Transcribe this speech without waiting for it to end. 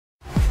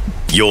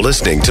You're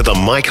listening to the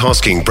Mike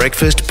Hosking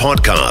Breakfast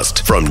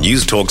Podcast from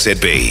News Talk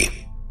ZB.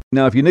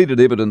 Now, if you needed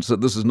evidence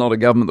that this is not a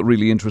government that's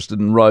really interested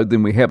in road,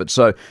 then we have it.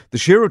 So the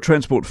share of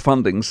transport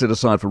funding set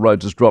aside for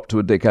roads has dropped to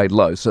a decade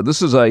low. So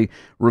this is a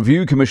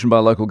review commissioned by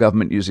local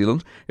government New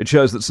Zealand. It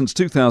shows that since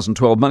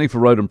 2012, money for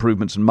road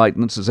improvements and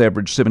maintenance has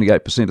averaged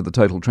 78% of the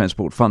total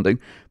transport funding.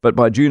 But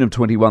by June of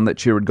 21, that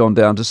share had gone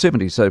down to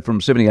 70, so from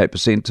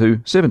 78%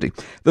 to 70.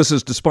 This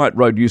is despite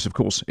road use, of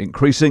course,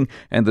 increasing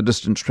and the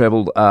distance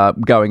travelled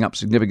going up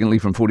significantly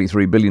from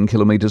 43 billion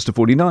kilometres to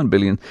 49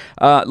 billion.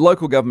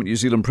 Local government New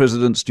Zealand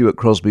President Stuart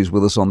Crosby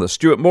with us on this.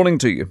 Stuart, morning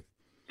to you.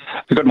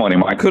 Good morning,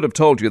 Mike. Could have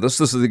told you this.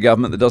 This is the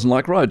government that doesn't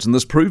like roads, and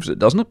this proves it,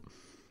 doesn't it?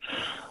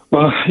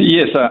 Well,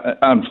 yes.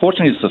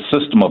 Unfortunately, it's a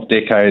system of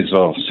decades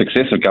of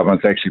successive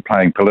governments actually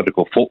playing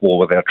political football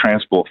with our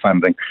transport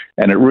funding,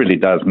 and it really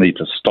does need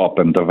to stop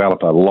and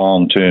develop a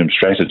long-term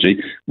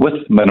strategy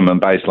with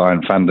minimum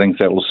baseline funding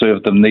that will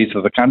serve the needs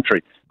of the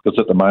country, because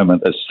at the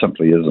moment it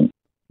simply isn't.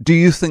 Do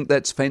you think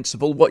that's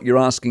fanciful? What you're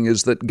asking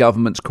is that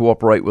governments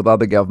cooperate with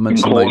other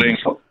governments?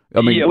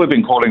 We've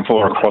been calling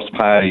for a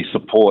cross-party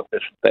support,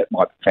 if that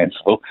might be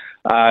fanciful,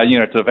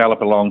 to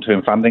develop a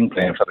long-term funding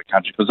plan for the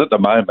country, because at the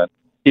moment,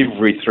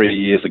 every 3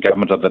 years, the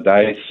government of the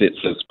day sets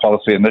its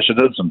policy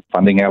initiatives and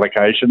funding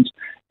allocations,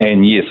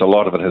 and yes, a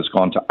lot of it has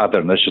gone to other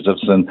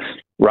initiatives, and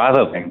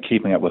rather than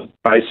keeping up with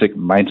basic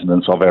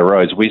maintenance of our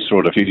roads, we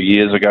saw it a few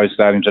years ago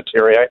starting to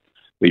deteriorate.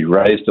 We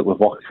raised it with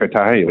Waka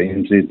Kotahi, or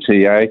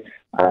NZTA,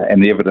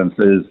 and the evidence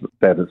is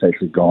that it's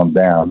actually gone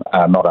down,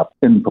 not up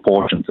in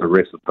proportion to the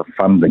rest of the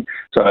funding.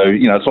 So,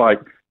 it's like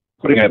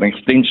putting an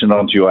extension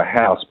onto your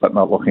house but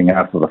not looking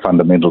after the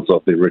fundamentals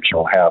of the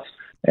original house,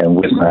 and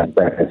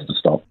that has to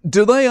stop.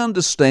 Do they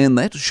understand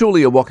that?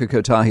 Surely a Waka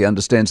Kotahi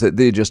understands that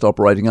they're just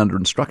operating under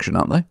instruction,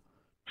 aren't they?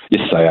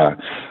 Yes, they are.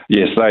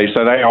 Yes,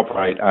 they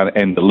operate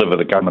and deliver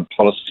the government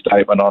policy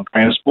statement on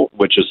transport,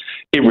 which is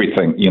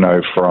everything,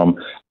 from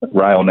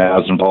rail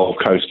now is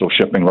involved, coastal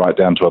shipping, right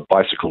down to a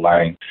bicycle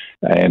lane.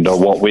 And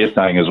what we're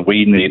saying is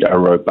we need a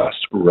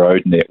robust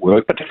road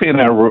network, particularly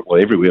in our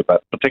everywhere,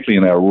 but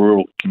particularly in our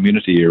rural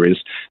community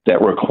areas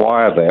that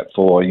require that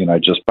for,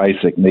 just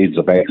basic needs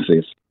of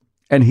access.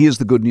 And here's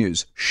the good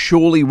news.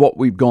 Surely what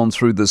we've gone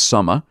through this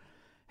summer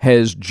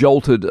has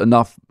jolted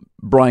enough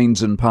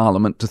brains in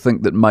Parliament to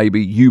think that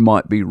maybe you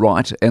might be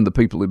right and the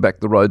people who back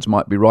the roads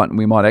might be right, and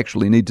we might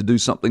actually need to do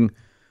something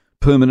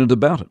permanent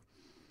about it.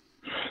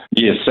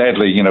 Yes,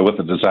 sadly, with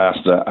the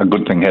disaster, a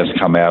good thing has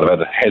come out of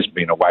it. It has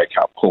been a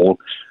wake-up call,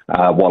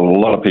 what a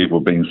lot of people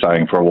have been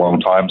saying for a long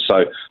time.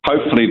 So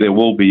hopefully there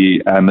will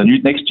be, the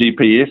next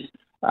GPS,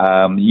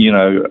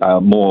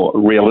 more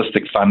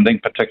realistic funding,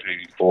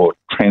 particularly for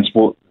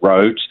transport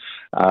roads,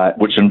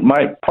 which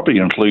might probably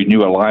include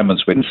new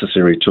alignments where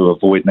necessary to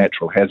avoid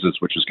natural hazards,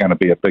 which is going to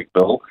be a big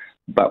bill.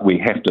 But we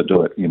have to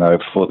do it,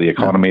 for the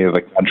economy of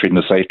the country and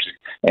the safety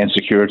and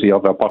security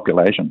of our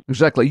population.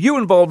 Exactly. You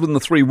involved in the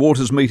Three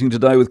Waters meeting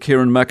today with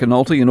Kieran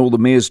McAnulty and all the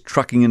mayors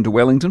trucking into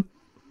Wellington?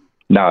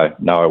 No,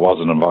 I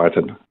wasn't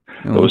invited.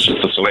 It was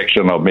just a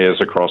selection of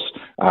mayors across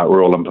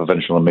rural and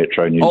provincial and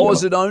metro New Zealand. Oh,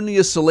 is it only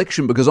a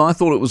selection? Because I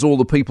thought it was all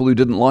the people who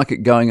didn't like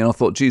it going, and I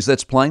thought, geez,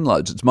 that's plane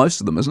loads. It's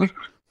most of them, isn't it?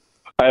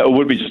 It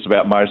would be just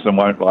about most of them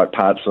won't like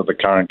parts of the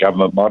current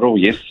government model,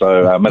 yes. So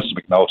Mr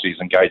McNulty is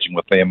engaging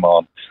with them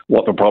on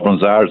what the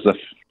problems are, as if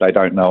they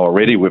don't know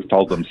already. We've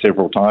told them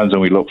several times,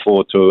 and we look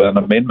forward to an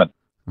amendment.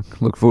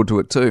 Look forward to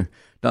it too.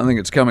 Don't think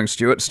it's coming,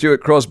 Stuart.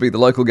 Stuart Crosby, the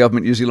local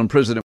government New Zealand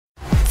President.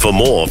 For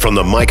more from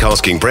the Mike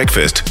Hosking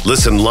Breakfast,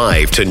 listen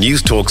live to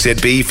News Talk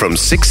ZB from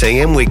 6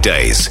 a.m.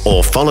 weekdays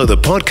or follow the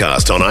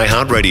podcast on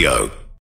iHeartRadio.